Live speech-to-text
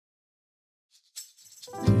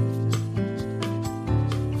Hey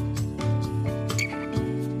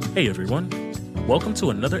everyone, welcome to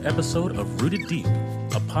another episode of Rooted Deep,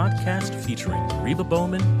 a podcast featuring Reba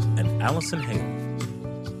Bowman and Allison Hale.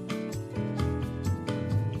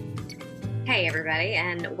 Hey everybody,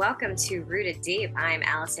 and welcome to Rooted Deep. I'm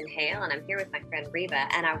Allison Hale, and I'm here with my friend Reba,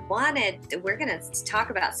 and we're going to talk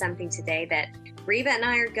about something today that Reba and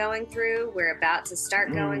I are going through. We're about to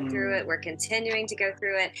start going through it. We're continuing to go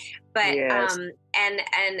through it, but, Yes. and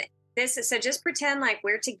this is, so just pretend like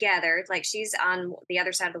we're together, like she's on the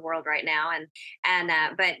other side of the world right now.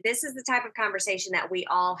 But this is the type of conversation that we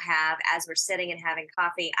all have as we're sitting and having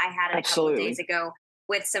coffee. I had it a couple of days ago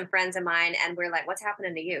with some friends of mine, and we're like, what's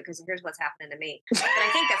happening to you? Because here's what's happening to me. But I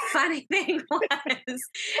think the funny thing was,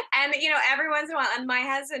 and every once in a while, and my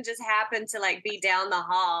husband just happened to like be down the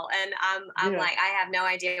hall, and I'm like, I have no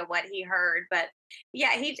idea what he heard, but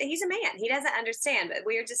yeah, he's a man. He doesn't understand. But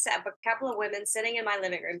we were just a couple of women sitting in my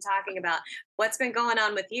living room talking about what's been going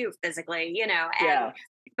on with you physically,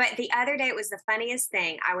 But the other day, it was the funniest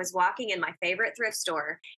thing. I was walking in my favorite thrift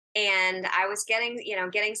store, and I was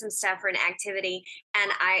getting some stuff for an activity,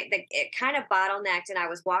 and it kind of bottlenecked, and I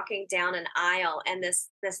was walking down an aisle, and this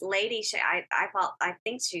lady, I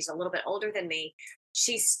think she's a little bit older than me.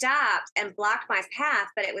 She stopped and blocked my path,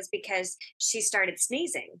 but it was because she started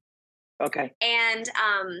sneezing. Okay. And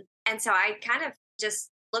so I kind of just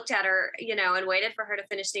looked at her, and waited for her to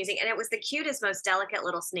finish sneezing. And it was the cutest, most delicate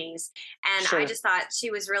little sneeze. And Sure. I just thought she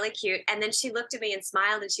was really cute. And then she looked at me and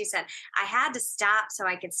smiled, and she said, I had to stop so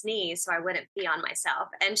I could sneeze so I wouldn't pee on myself.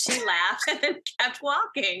 And she laughed and then kept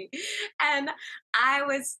walking. And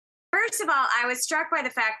first of all, I was struck by the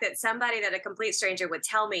fact that a complete stranger would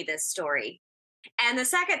tell me this story. And the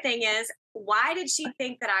second thing is, why did she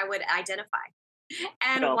think that I would identify?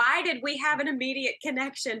 And why did we have an immediate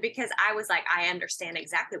connection? Because I was like, I understand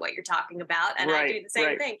exactly what you're talking about. And I do the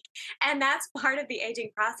same thing. And that's part of the aging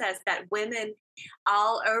process, that women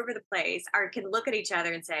all over the place can look at each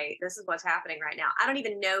other and say, this is what's happening right now. I don't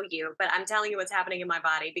even know you, but I'm telling you what's happening in my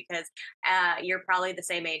body because you're probably the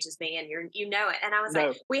same age as me, and you know it. And I was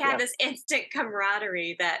like, we had this instant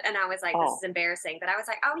camaraderie and I was like, this is embarrassing. But I was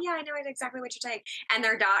like, oh yeah, I know exactly what you're saying. And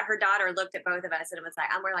her daughter looked at both of us and it was like,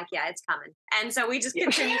 we're like, yeah, it's coming. And so we just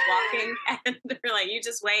continued walking, and they're like, you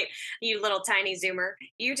just wait, you little tiny Zoomer,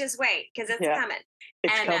 you just wait, because it's coming.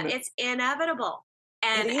 It's inevitable.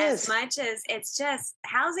 And as much as it's just,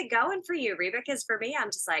 how's it going for you, Reba? Because for me, I'm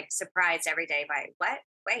just like surprised every day by what?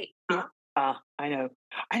 Wait. Huh? I know.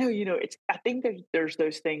 I think there's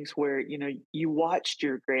those things where, you watched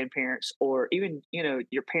your grandparents or even,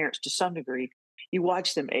 your parents to some degree, you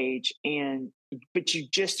watch them age but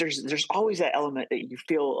there's always that element that you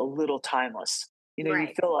feel a little timeless. You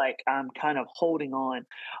feel like I'm kind of holding on.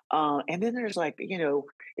 And then there's like,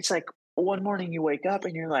 it's like one morning you wake up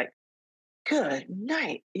and you're like, good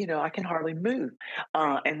night. I can hardly move.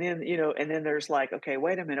 And then there's like, okay,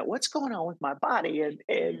 wait a minute, what's going on with my body?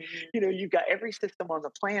 And you've got every system on the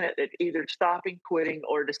planet that either stopping, quitting,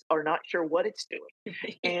 or not sure what it's doing.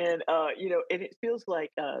 And, and it feels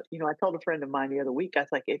like, I told a friend of mine the other week, I was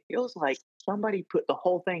like, it feels like somebody put the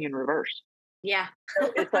whole thing in reverse. Yeah.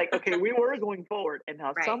 It's like, okay, we were going forward and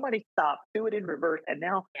now somebody stopped, do it in reverse. And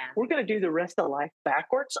now we're going to do the rest of life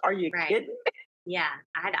backwards. Are you kidding? Yeah,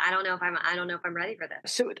 I don't know if I'm ready for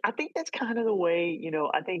this. So I think that's kind of the way,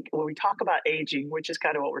 I think when we talk about aging, which is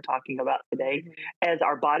kind of what we're talking about today, as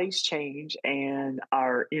our bodies change and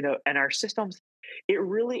our systems, it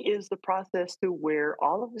really is the process to where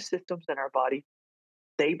all of the systems in our body,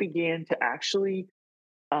 they begin to actually,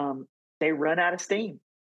 they run out of steam.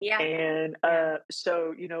 Yeah. And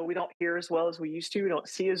so, we don't hear as well as we used to. We don't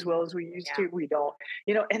see as well as we used to. We don't,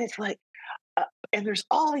 and it's like, and there's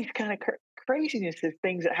all these kind of craziness of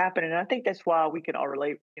things that happen. And I think that's why we can all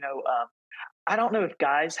relate, I don't know if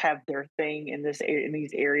guys have their thing in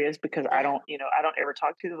these areas because I don't ever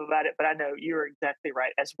talk to them about it, but I know you're exactly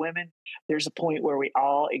right. As women, there's a point where we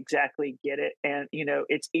all exactly get it. And,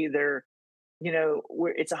 it's either,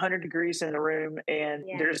 it's 100 degrees in the room and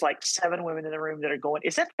there's like 7 women in the room that are going,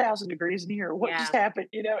 is that 1,000 degrees in here? What just happened?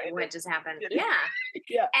 What just happened? Yeah.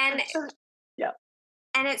 Yeah. And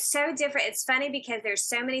And it's so different. It's funny because there's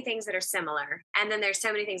so many things that are similar. And then there's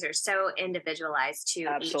so many things that are so individualized to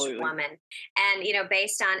each woman. And,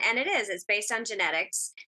 it's based on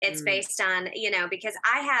genetics. It's based on, because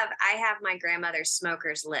I have my grandmother's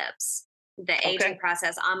smoker's lips, the aging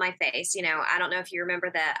process on my face. I don't know if you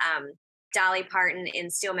remember the Dolly Parton in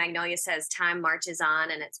Steel Magnolia says time marches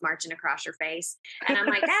on and it's marching across your face. And I'm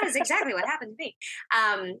like, that is exactly what happened to me.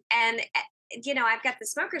 I've got the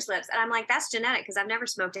smoker's lips and I'm like, that's genetic because I've never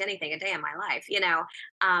smoked anything a day in my life,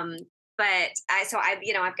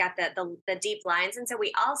 I've got the deep lines. And so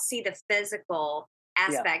we all see the physical Yeah.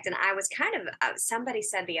 aspect. And I was kind of, somebody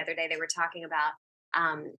said the other day, they were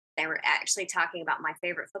actually talking about my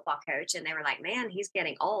favorite football coach, and they were like, man, he's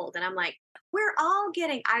getting old. And I'm like, we're all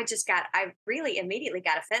getting, I really immediately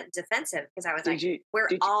got defensive, because I was Did like, you? we're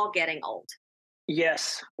Did you? all getting old.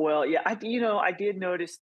 Yes. Well, yeah. I did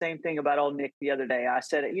notice the same thing about old Nick the other day. I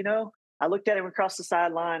said, I looked at him across the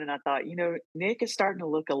sideline, and I thought, Nick is starting to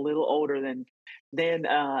look a little older than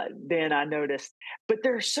I noticed. But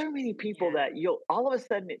there are so many people Yeah. that you'll all of a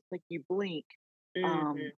sudden it's like you blink,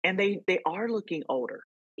 Hmm. and they are looking older.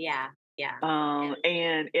 Yeah. Yeah.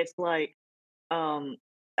 And it's like, um,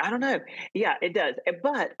 I don't know. Yeah, it does.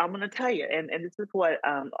 But I'm going to tell you, and this is what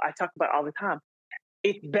I talk about all the time.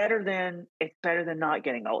 It's better than not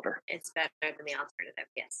getting older. It's better than the alternative.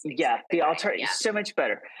 Yes, Yeah, exactly the right. alternative Yeah. is so much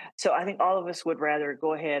better. So I think all of us would rather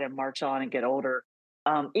go ahead and march on and get older,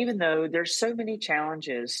 even though there's so many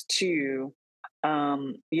challenges to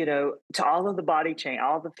all of the body change,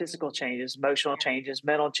 all the physical changes, emotional Yeah. changes,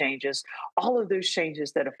 mental changes, all of those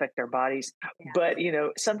changes that affect our bodies. Yeah. But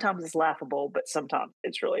sometimes it's laughable, but sometimes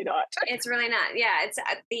it's really not. It's really not. Yeah, it's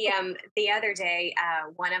the other day,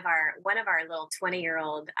 one of our little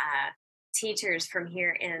 20-year-old teachers from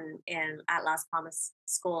here in at Las Palmas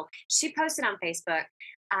School, she posted on Facebook,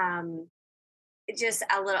 um, just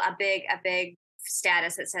a big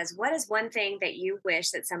status that says, "What is one thing that you wish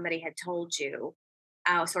that somebody had told you,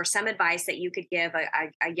 or some advice that you could give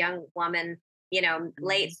a young woman,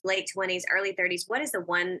 late Mhm. late 20s, early 30s? What is the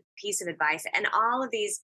one piece of advice?" And all of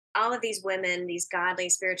these women, these godly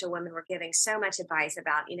spiritual women, were giving so much advice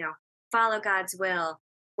about, follow God's will,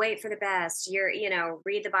 wait for the best,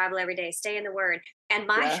 read the Bible every day, stay in the word. And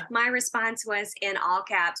my Yeah. my response was in all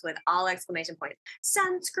caps with all exclamation points,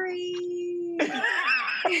 sunscreen.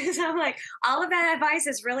 So I'm like, all of that advice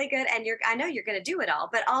is really good, and I know you're going to do it all,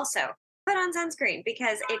 but also put on sunscreen,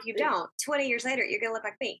 because if you don't, 20 years later, you're going to look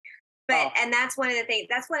like me. Oh, And that's one of the things.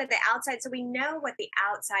 That's one of the outside. So we know what the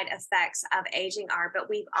outside effects of aging are, but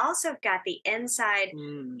we've also got the inside.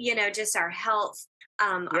 mm, Just our health,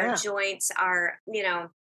 our yeah, joints, our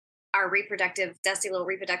reproductive, dusty little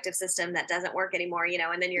reproductive system that doesn't work anymore.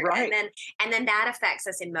 And then right. and then that affects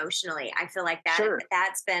us emotionally. I feel like Sure.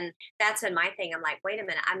 that's been my thing. I'm like, wait a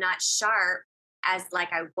minute, I'm not sharp as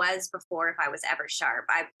like I was before. If I was ever sharp,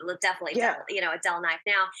 I will definitely Yeah. a dull knife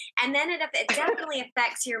now. And then it definitely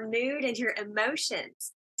affects your mood and your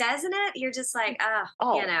emotions, doesn't it? You're just like, oh,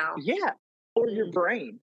 Oh, yeah. Or your mm,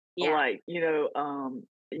 brain. yeah. Like,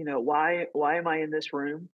 why am I in this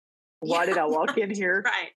room? Why did I walk in here?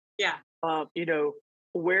 Right. Yeah. Um, you know,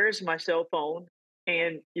 where's my cell phone? Yeah.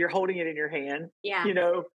 And you're holding it in your hand. Yeah. You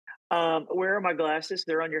know, where are my glasses?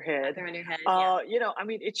 They're on your head. They're on your head. Yeah. I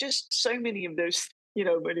mean, it's just so many of those,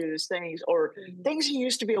 many of those things, or Mhm. things you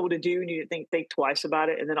used to be able to do and you didn't think twice about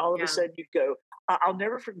it. And then all of a Yeah. sudden you go, I'll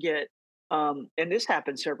never forget. And this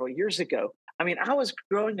happened several years ago. I mean, I was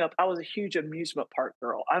growing up, I was a huge amusement park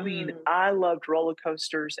girl. I mean, Mm. I loved roller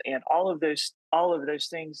coasters and all of those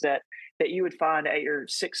things that you would find at your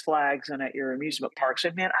Six Flags and at your amusement Yeah. parks.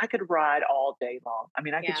 And man, I could ride all day long. I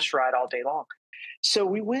mean, I could Yeah. just ride all day long. So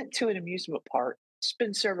we went to an amusement park. It's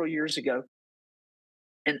been several years ago.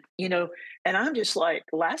 And and I'm just like,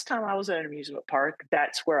 last time I was at an amusement park,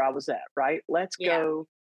 that's where I was at, right? Let's Yeah. go.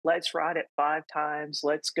 Let's ride it 5 times.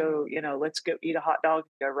 Let's go, let's go eat a hot dog,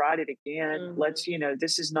 go ride it again. Mhm.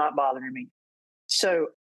 This is not bothering me.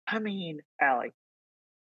 So, I mean, Allie,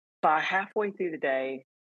 by halfway through the day,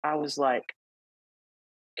 I was like,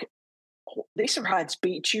 these rides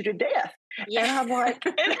beat you to death. And Yeah. I'm like,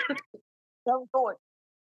 and I'm going,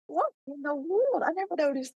 what in the world? I never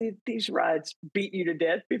noticed these rides beat you to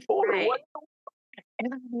death before. What? Right.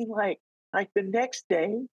 And I mean, like the next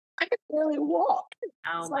day, I could barely walk.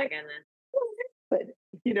 Oh It's my like, goodness. but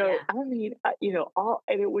Yeah. I mean, all,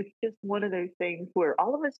 and it was just one of those things where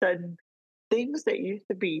all of a sudden, things that used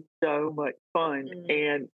to be so much fun Mhm.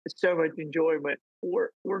 and so much enjoyment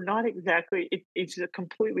were not exactly. It's a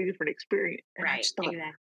completely different experience, and I Right. just thought,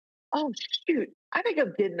 Exactly. oh shoot, I think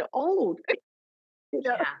I'm getting old. you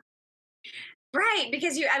know, Yeah. Right.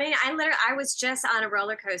 Because I was just on a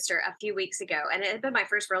roller coaster a few weeks ago, and it had been my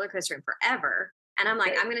first roller coaster in forever. And I'm like,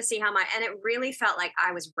 okay, I'm going to see and it really felt like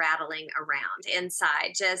I was rattling around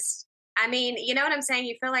inside. You know what I'm saying?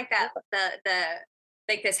 You feel like that, yeah,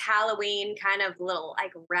 like this Halloween kind of little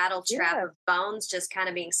like rattle trap yeah, of bones just kind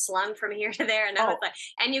of being slung from here to there. And I was oh like,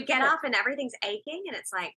 and you get yeah, off and everything's aching. And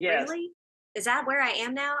it's like, yes, really? Is that where I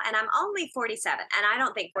am now? And I'm only 47. And I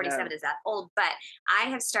don't think I know, 47 is that old, but I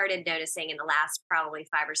have started noticing in the last probably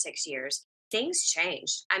 5 or 6 years things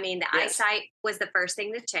changed. I mean, the Yes. eyesight was the first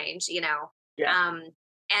thing to change, Yeah.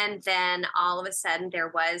 and then all of a sudden there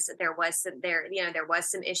was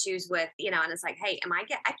some issues with, and it's like, hey,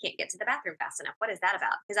 I can't get to the bathroom fast enough. What is that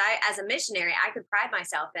about? Because I, as a missionary, I could pride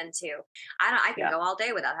myself into, I can Yeah. go all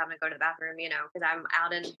day without having to go to the bathroom, because I'm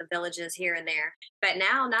out in the villages here and there. But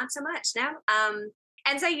now, not so much now.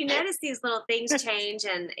 And so you notice these little things change,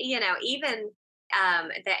 and even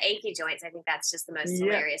the achy joints. I think that's just the most Yeah.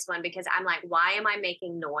 hilarious one, because I'm like, why am I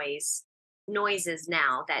making noises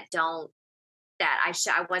now that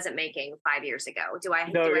I wasn't making 5 years ago? Do I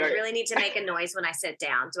No, right. really need to make a noise when I sit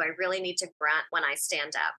down? Do I really need to grunt when I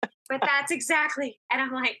stand up? But that's exactly, and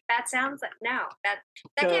I'm like, that sounds like, no, that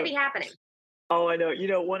can't No. be happening. Oh, I know.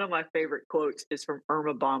 One of my favorite quotes is from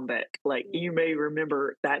Irma Bombeck. Like, you may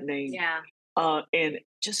remember that name. Yeah, And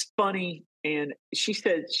just funny. And she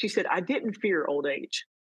said, I didn't fear old age.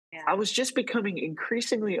 yeah, I was just becoming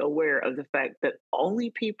increasingly aware of the fact that only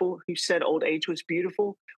people who said old age was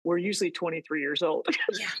beautiful were usually 23 years old.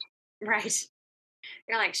 yeah, right.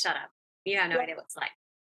 You're like, shut up. You have no Yeah. idea what it's like.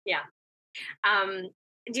 Yeah. Um,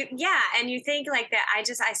 yeah, and you think like that. I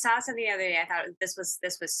saw something the other day. I thought this was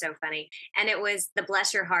so funny, and it was the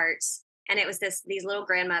bless your hearts, and it was these little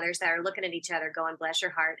grandmothers that are looking at each other, going bless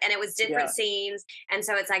your heart, and it was different Yeah. scenes, and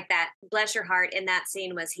so it's like that bless your heart in that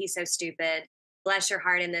scene was he's so stupid. Bless your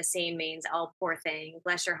heart in this scene means oh poor thing.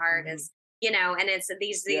 Bless your heart Mhm. is and it's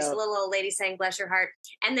these Yeah. little old ladies saying bless your heart,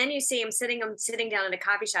 and then you see them sitting down in a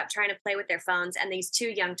coffee shop trying to play with their phones, and these two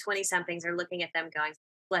young 20 somethings are looking at them going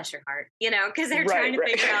bless your heart, because they're trying Right. to Right.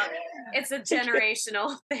 figure out it's a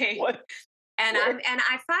generational thing. What? And What?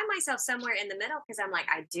 I find myself somewhere in the middle, because I'm like,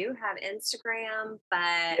 I do have Instagram,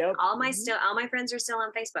 but Yep. all my friends are still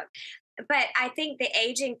on Facebook. But I think the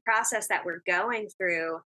aging process that we're going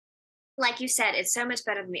through, like you said, it's so much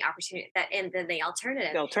better than the opportunity than the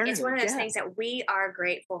alternative. The It's one alternative. of those Yeah. things that we are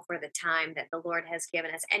grateful for the time that the Lord has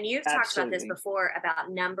given us. And you've talked about this Absolutely. before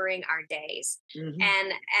about numbering our days. Hmm.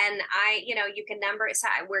 And you can number it. So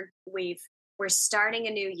we're starting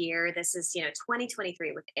a new year. This is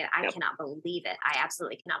 2023. I Yep. cannot believe it. I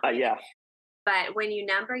absolutely cannot believe it. Yeah. But when you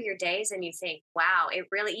number your days and you think, wow,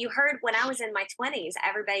 you heard when I was in my 20s,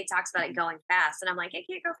 everybody talks about it Mhm. going fast. And I'm like, it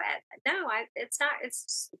can't go fast. No, it's not.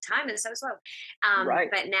 Time is so slow.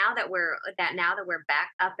 Right. But now that we're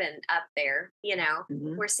back up and up there,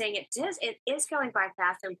 Hmm. we're seeing it is going by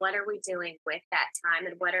fast. And what are we doing with that time?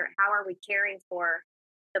 And how are we caring for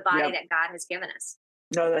the body Yep. that God has given us?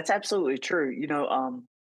 No, that's absolutely true.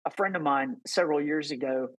 A friend of mine several years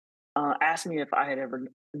ago asked me if I had ever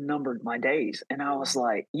numbered my days, and I was Mhm.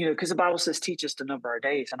 like, because the Bible says teach us to number our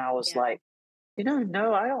days, and I was Yeah. like,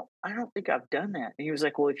 no, I don't think I've done that. And he was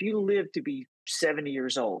like, well, if you live to be 70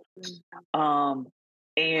 years old, Mhm. um,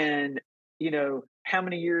 and how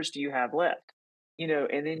many years do you have left?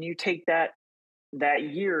 And then you take that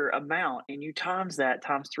year amount and you times that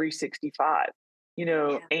times 365,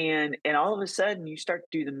 Yeah. and all of a sudden you start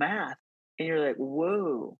to do the math and you're like,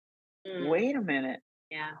 whoa, Mm. wait a minute.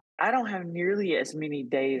 Yeah. I don't have nearly as many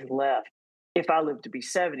days left if I live to be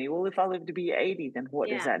 70. Well, if I live to be 80, then what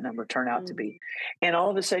does Yeah. that number turn out to Mhm. be? And all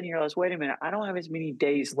of a sudden you realize, wait a minute, I don't have as many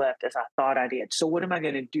days left as I thought I did. So what am I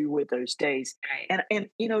going to do with those days? Right.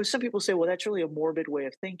 And some people say, well, that's really a morbid way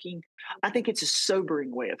of thinking. I think it's a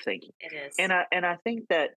sobering way of thinking. It is. And I think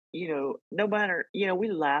that, no matter,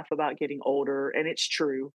 we laugh about getting older, and it's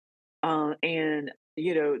true. And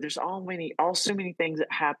there's so many things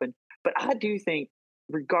that happen. But I do think,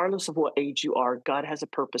 regardless of what age you are, God has a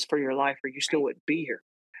purpose for your life, or you still Right. wouldn't be here.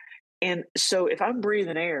 And so, if I'm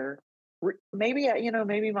breathing air,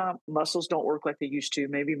 maybe my muscles don't work like they used to.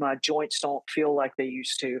 Maybe my joints don't feel like they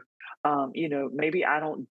used to. Maybe I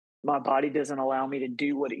don't. My body doesn't allow me to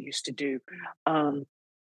do what it used to do. Mm. Um,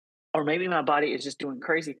 or maybe my body is just doing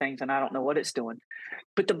crazy things and I don't know what it's doing.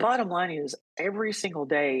 But the bottom line is, every single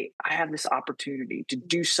day I have this opportunity to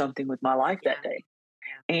do something with my life that Yeah. day.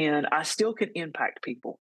 Yeah. And I still can impact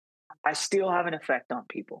people. I still have an effect on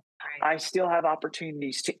people. Right. I still have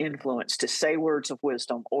opportunities to influence, to say words of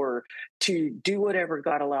wisdom, or to do whatever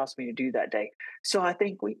God allows me to do that day. So I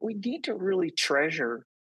think we need to really treasure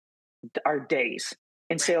our days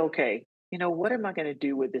and say, Right. okay, what am I going to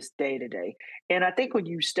do with this day today? And I think when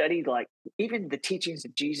you study, like, even the teachings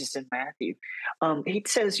of Jesus in Matthew, he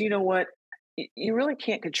says, you know what? You really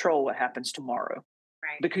can't control what happens tomorrow,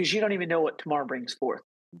 Right. because you don't even know what tomorrow brings forth.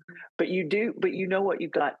 Mhm. But you know what you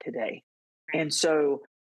got today. Right. And so,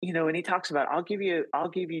 and he talks about, I'll give you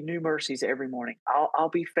new mercies every morning. I'll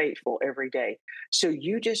be faithful every day. So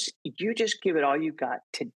you just give it all you got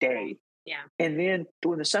today. Yeah. And then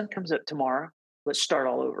when the sun comes up tomorrow, let's start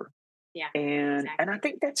all over. Yeah, And exactly. I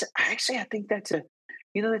think that's actually, I think that's a,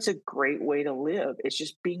 that's a great way to live. It's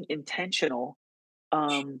just being intentional.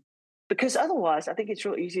 Um, because otherwise, I think it's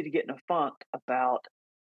real easy to get in a funk about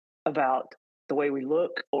the way we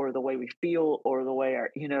look or the way we feel or the way our,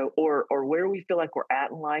 or where we feel like we're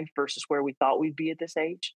at in life versus where we thought we'd be at this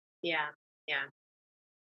age. Yeah, yeah.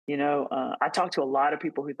 I talked to a lot of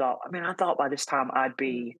people who thought, I mean, I thought by this time I'd Mm,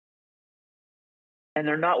 be, and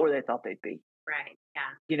they're not where they thought they'd be. right.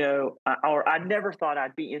 Yeah. Or I never thought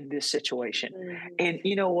I'd be in this situation. Hmm. And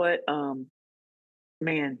you know what?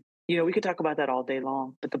 Man, we could talk about that all day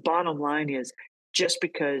long. But the bottom line is just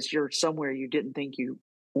because you're somewhere you didn't think you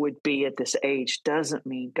would be at this age doesn't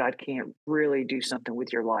mean God can't really do something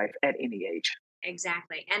with your life at any age.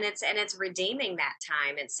 Exactly. And it's redeeming that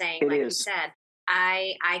time. It's saying, It like you is. said,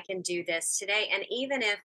 I can do this today. And even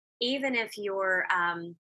if you're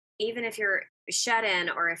even if you're shut in,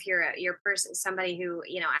 or if you're person somebody who,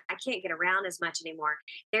 I can't get around as much anymore,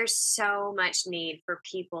 there's so much need for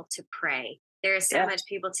people to pray. There is so Yeah. much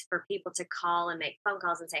for people to call and make phone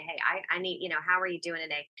calls and say, hey, I need, how are you doing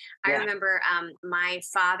today? I Yeah. remember my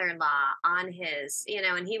father-in-law on his,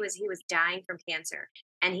 and he was dying from cancer,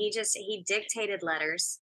 and he dictated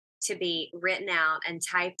letters to be written out and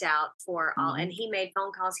typed out for all, Hmm. and he made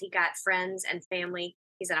phone calls. He got friends and family.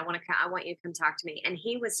 He said, I want you to come talk to me. And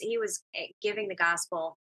he was giving the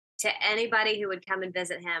gospel to anybody who would come and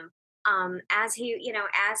visit him, as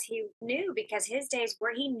he knew, because his days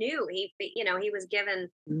where he knew, he was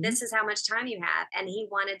given, Hmm. this is how much time you have, and he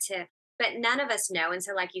wanted to, but none of us know. And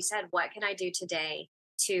so, like you said, what can I do today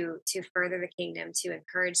to further the kingdom, to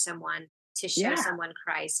encourage someone, to show Yeah. someone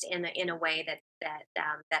Christ in a way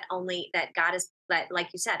that only that God is,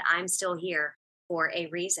 like you said, I'm still here for a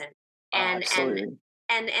reason. Oh, and and absolutely.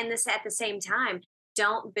 and this, at the same time,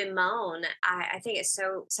 don't bemoan. I think it's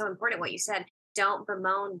so important what you said. Don't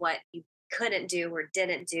bemoan what you couldn't do or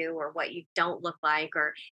didn't do, or what you don't look like,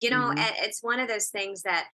 or, Hmm. it's one of those things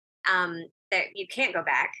that you can't go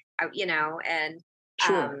back, and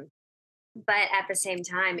Sure. um but at the same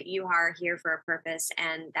time, you are here for a purpose,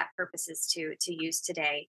 and that purpose is to use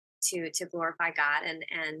today to glorify God,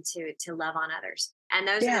 and to love on others. And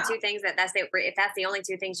those are the Yeah. two things, if that's the only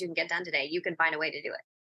two things you can get done today, you can find a way to do it.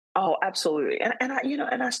 Oh, absolutely. And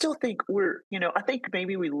I still think I think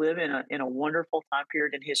maybe we live in a wonderful time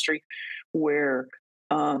period in history where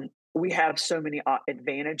we have so many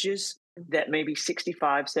advantages Mhm. that maybe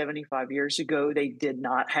 65, 75 years ago they did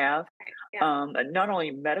not have. Right. Yeah. And not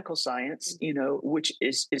only medical science, Mhm. which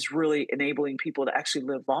is really enabling people to actually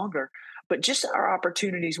live longer, but just our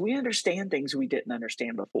opportunities. We understand things we didn't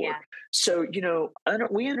understand before. Yeah. So,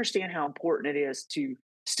 we understand how important it is to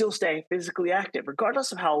still stay physically active,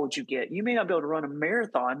 regardless of how old you get. You may not be able to run a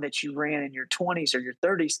marathon that you ran in your 20s or your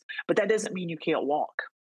 30s, but that doesn't mean you can't walk,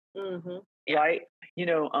 Hmm. Yeah. right?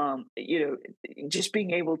 Just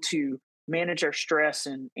being able to manage our stress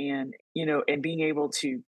and being able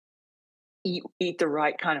to eat the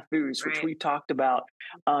right kind of foods, which Right. we've talked about.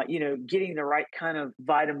 Getting the right kind of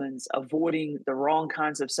vitamins, avoiding the wrong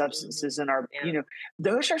kinds of Hmm. substances in our, Yeah.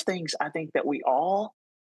 those are things I think that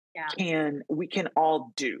Yeah. we can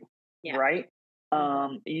all do, Yeah. right?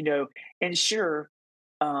 Hmm. And sure,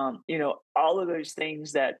 all of those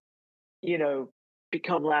things that you know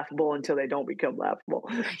become laughable until they don't become laughable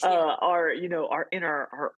Yeah. are in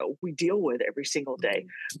our we deal with every single day.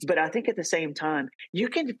 Hmm. But I think at the same time, you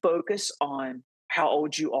can focus on how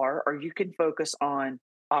old you are, or you can focus on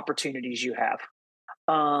opportunities you have.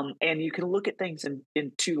 And you can look at things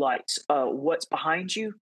in two lights: what's behind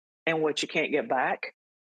you and what you can't get back,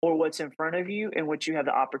 or what's in front of you and what you have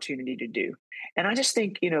the opportunity to do. And I just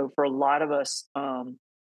think, for a lot of us,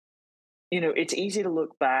 it's easy to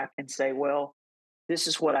look back and say, well, this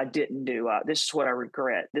is what I didn't do. This is what I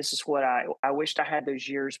regret. This is what I wished I had those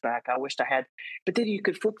years back. I wished I had, but then you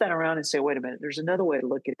could flip that around and say, wait a minute, there's another way to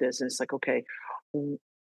look at this. And it's like, okay, w-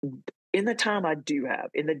 in the time I do have,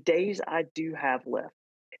 in the days I do have left,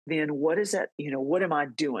 then what is that? What am I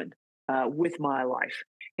doing with my life?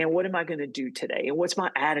 And what am I going to do today? And what's my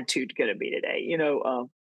attitude going to be today?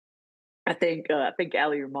 I think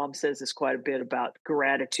Allie, your mom says this quite a bit about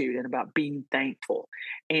gratitude and about being thankful,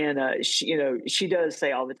 and she does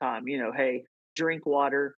say all the time, hey, drink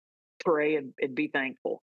water, pray, and be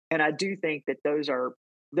thankful. And I do think that those are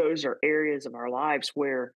areas of our lives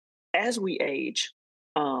where, as we age,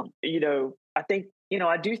 I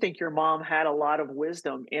do think your mom had a lot of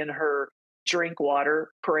wisdom in her drink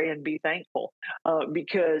water, pray, and be thankful,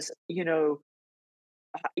 because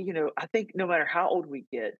I think no matter how old we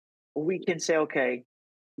get, we can say, okay,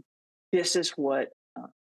 this is what uh,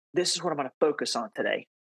 this is what I'm going to focus on today.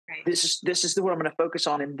 Right. This is what I'm going to focus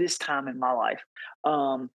on in this time in my life.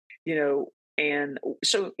 You know, and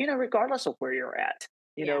so, regardless of where you're at,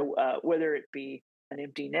 Yeah. whether it be an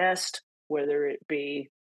empty nest, whether it be,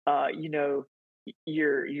 you know,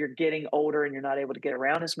 you're getting older and you're not able to get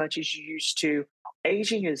around as much as you used to.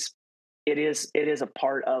 Aging is a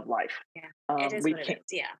part of life. Yeah. It is We what it can't. is.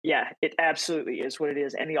 Yeah. Yeah, it absolutely is what it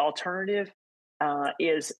is. And the alternative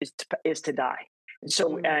is to die. And so,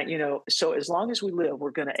 Mhm. so as long as we live,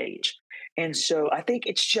 we're going to age. And so I think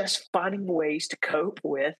it's just finding ways to cope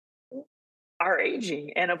with our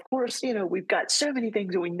aging. And of course, we've got so many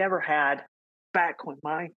things that we never had back when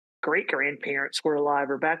my great grandparents were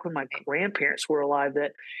alive, or back when my Right. grandparents were alive,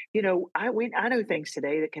 that, I know things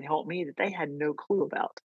today that can help me that they had no clue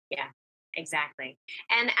about. Yeah, exactly.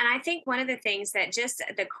 And I think one of the things that just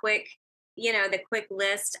the quick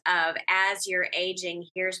list of as you're aging,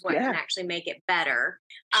 here's what can Yeah, actually make it better.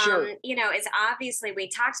 sure. Is obviously we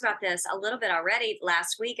talked about this a little bit already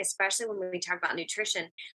last week, especially when we talked about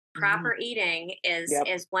nutrition. Mhm. Proper eating is Yep.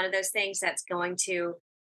 is one of those things that's going to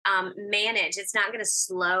manage. It's not going to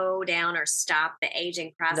slow down or stop the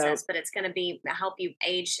aging process, Nope. but it's going to be help you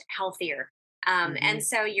age healthier. And Mhm.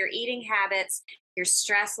 so your eating habits, your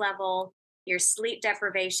stress level, your sleep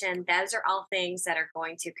deprivation, those are all things that are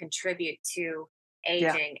going to contribute to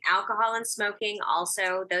Yeah. aging. Alcohol and smoking,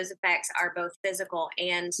 also, those effects are both physical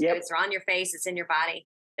and Yep. it's on your face, it's in your body.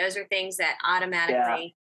 Those are things that Yeah.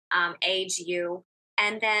 automatically age you.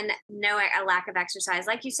 And then no, a lack of exercise.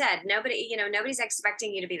 Like you said, nobody's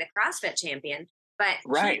expecting you to be the CrossFit champion, but keep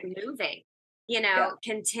Right. moving. Yeah.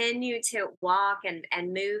 Continue to walk and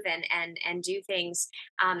move and do things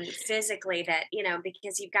physically that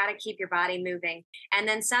because you've got to keep your body moving. And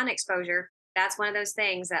then sun exposure, that's one of those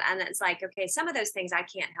things that, and it's like, okay, some of those things I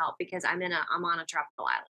can't help because I'm on a tropical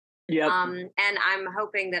island. Yep. And I'm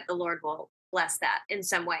hoping that the Lord will bless that in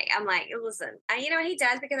some way. I'm like, listen, he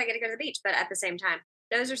does because I get to go to the beach, but at the same time,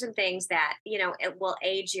 those are some things that it will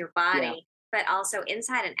age your Yeah. body, but also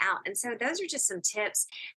inside and out. And so those are just some tips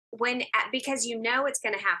because it's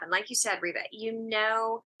going to happen. Like you said, Reba, that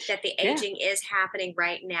the Yeah. aging is happening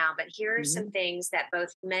right now, but here are some Mhm. things that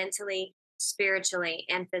both mentally, spiritually,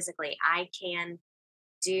 and physically I can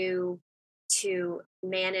do to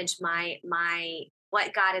manage my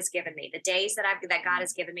what God has given me, the days that God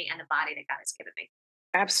has given me, and the body that God has given me.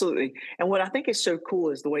 Absolutely. And what I think is so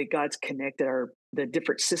cool is the way God's connected the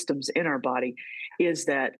different systems in our body is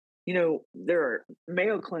that, there are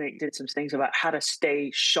Mayo Clinic did some things about how to stay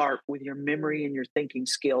sharp with your memory Mm, and your thinking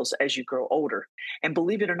skills as you grow older. And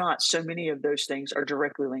believe it or not, so many of those things are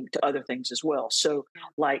directly linked to other things as well. So, yeah,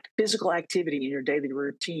 like physical activity in your daily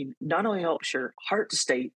routine not only helps your heart to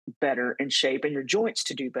stay better in shape and your joints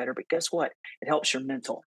to do better, but guess what? It helps your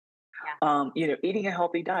mental. yeah. Eating a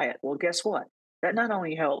healthy diet. Well, guess what? That not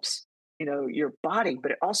only helps, your body,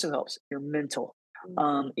 but it also helps your mental.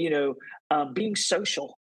 Mhm. Being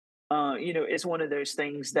social, is one of those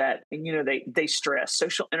things that, they stress.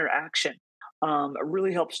 Social interaction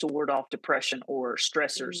really helps to ward off depression or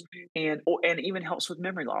stressors, Mhm. and even helps with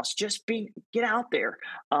memory loss. Just get out there,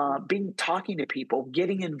 being talking to people,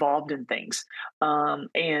 getting involved in things,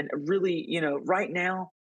 and really, right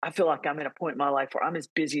now I feel like I'm at a point in my life where I'm as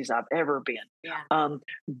busy as I've ever been. Yeah.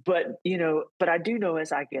 But I do know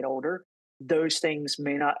as I get older, those things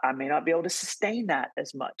I may not be able to sustain that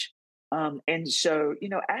as much. And so,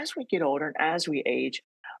 as we get older and as we age,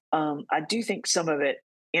 I do think some of it,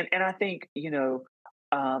 and I think,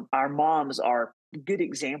 our moms are good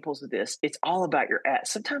examples of this. It's all about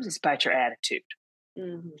sometimes it's about your attitude.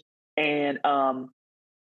 Mhm. And,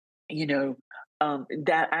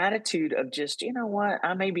 that attitude of just, you know what,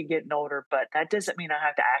 I may be getting older, but that doesn't mean I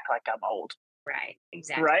have to act like I'm old. Right.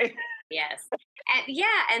 Exactly. Right. Yes. And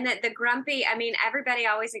yeah, and the grumpy, everybody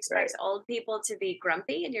always Right. expects old people to be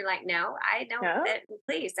grumpy. And you're like, no, I don't, Yeah.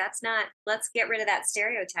 please, that's not, let's get rid of that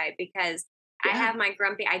stereotype because Yeah. I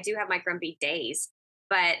do have my grumpy days,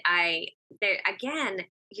 but there, again,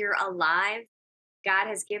 you're alive. God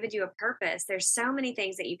has given you a purpose. There's so many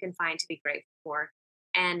things that you can find to be grateful for.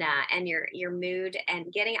 And your mood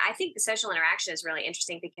and I think the social interaction is really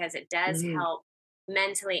interesting because it does Mhm. help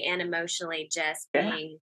mentally and emotionally just Yeah.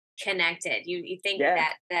 being connected. You think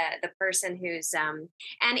Yeah. that the person who's and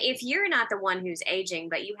if you're not the one who's aging,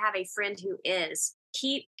 but you have a friend who is,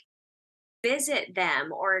 keep visit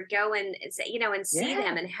them or go and see Yeah.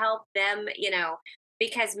 them and help them,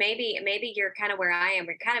 because maybe you're kind of where I am.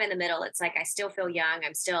 We're kind of in the middle. It's like I still feel young.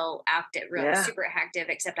 I'm still active, real Yeah. super active,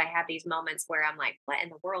 except I have these moments where I'm like, what in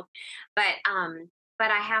the world? But but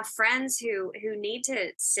I have friends who need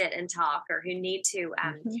to sit and talk or who need to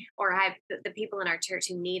Mhm. or I have the people in our church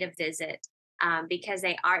who need a visit. because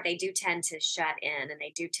they do tend to shut in, and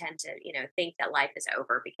they do tend to, think that life is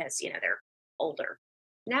over because, they're older.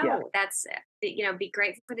 Yeah. No, that's, be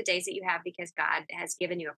grateful for the days that you have because God has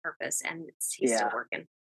given you a purpose and he's still Yeah. working.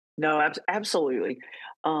 No, absolutely.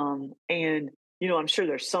 And I'm sure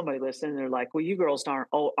there's somebody listening. They're like, "Well, you girls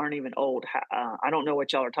aren't even old. I don't know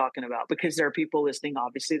what y'all are talking about," because there are people listening,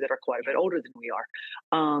 obviously, that are quite a bit older than we are.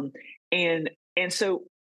 And so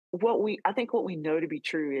I think what we know to be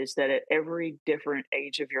true is that at every different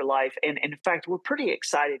age of your life, and in fact, we're pretty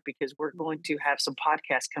excited because we're going to have some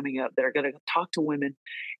podcasts coming up that are going to talk to women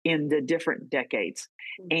in the different decades.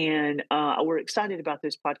 And we're excited about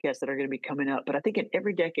those podcasts that are going to be coming up. But I think in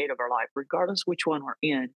every decade of our life, regardless which one we're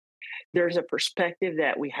in, there's a perspective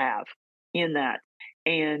that we have in that.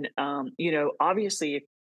 And, obviously, if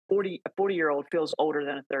a 40-year-old feels older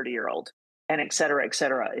than a 30-year-old, and et cetera,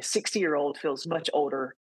 a 60-year-old feels much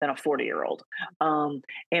older than a 40-year-old. And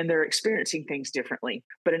they're experiencing things differently.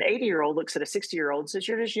 But an 80-year-old looks at a 60-year-old and says,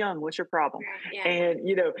 "You're just young. What's your problem?" Yeah.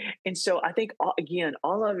 And so I think, again,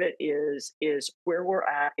 all of it is where we're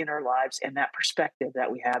at in our lives and that perspective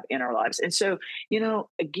that we have in our lives. And so,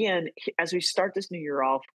 again, as we start this new year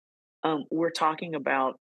off, we're talking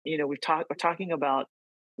about, we're talking about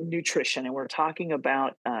nutrition, and we're talking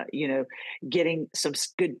about getting some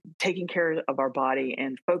good, taking care of our body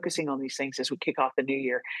and focusing on these things as we kick off the new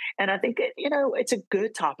year. And I think that it's a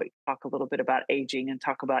good topic to talk a little bit about aging and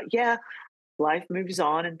talk about life moves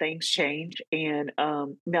on and things change. And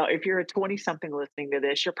now if you're a 20 something listening to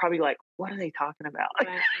this, you're probably like, what are they talking about?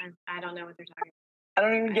 I don't know what they're talking about. I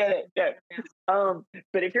don't even get it. No.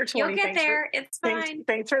 But if you're 20, you'll get there. It's fine.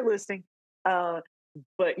 Thanks for listening. But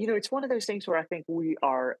it's one of those things where I think we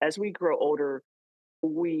are, as we grow older,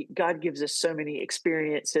 God gives us so many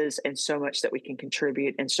experiences and so much that we can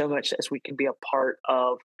contribute and so much as we can be a part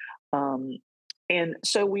of. And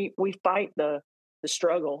so we fight the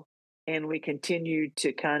struggle, and we continue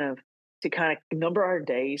to kind of number our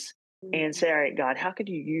days and say, "All right, God, how could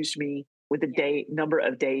you use me with the number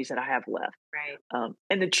of days that I have left?" Right.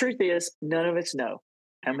 And the truth is, none of us know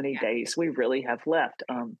how many days we really have left.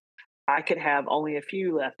 I could have only a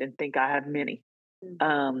few left and think I have many.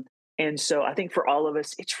 And so I think for all of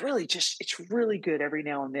us, it's really good every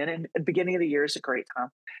now and then. And the beginning of the year is a great time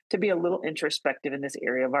to be a little introspective in this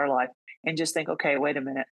area of our life and just think, okay, wait a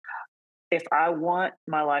minute. If I want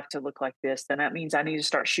my life to look like this, then that means I need to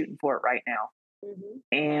start shooting for it right now.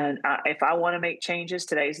 And if I want to make changes,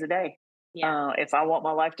 today's the day. If I want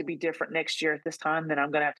my life to be different next year at this time, then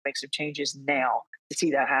I'm going to have to make some changes now to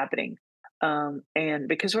see that happening. And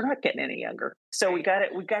because we're not getting any younger, so we got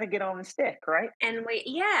to get on the stick, right? And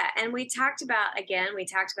we talked about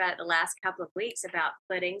the last couple of weeks about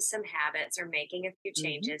putting some habits or making a few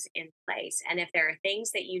changes in place. And if there are things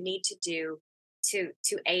that you need to do to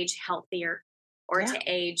age healthier or to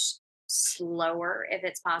age slower, if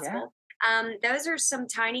it's possible, those are some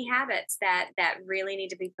tiny habits that really need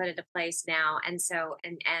to be put into place now. And so,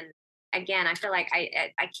 and again, I feel like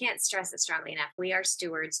I can't stress it strongly enough. We are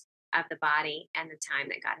stewards of the body and the time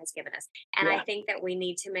that God has given us. And I think that we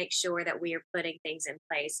need to make sure that we are putting things in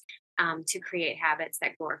place to create habits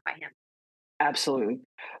that glorify Him. Absolutely.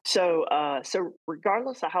 So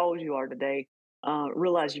regardless of how old you are today,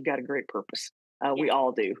 realize you've got a great purpose. We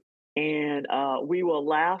all do. And we will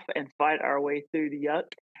laugh and fight our way through the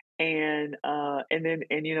yuck, and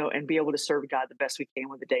be able to serve God the best we can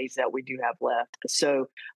with the days that we do have left. So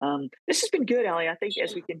this has been good, Allie. I think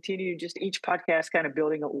as we continue just each podcast kind of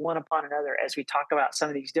building one upon another as we talk about some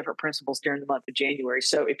of these different principles during the month of January.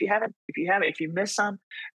 So if you missed some,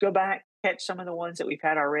 go back, catch some of the ones that we've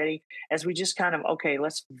had already as we just kind of, okay,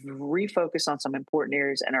 let's refocus on some important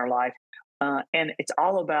areas in our life. And it's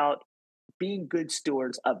all about being good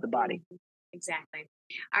stewards of the body. Exactly.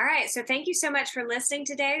 All right. So thank you so much for listening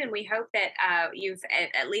today. And we hope that you've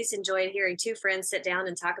at least enjoyed hearing two friends sit down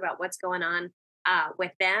and talk about what's going on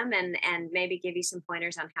with them and maybe give you some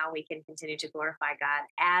pointers on how we can continue to glorify God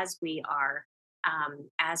as we are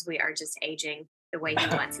just aging the way He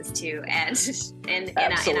wants us to, and in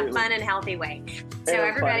a fun and healthy way. So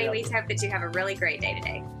everybody, we hope that you have a really great day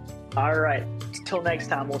today. All right. Till next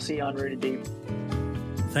time, we'll see you on Rooted Deep.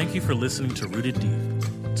 Thank you for listening to Rooted Deep.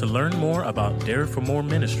 To learn more about Dare for More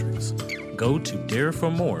Ministries, go to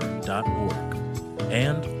dareformore.org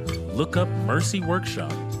and look up Mercy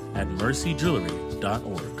Workshop at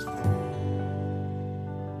mercyjewelry.org.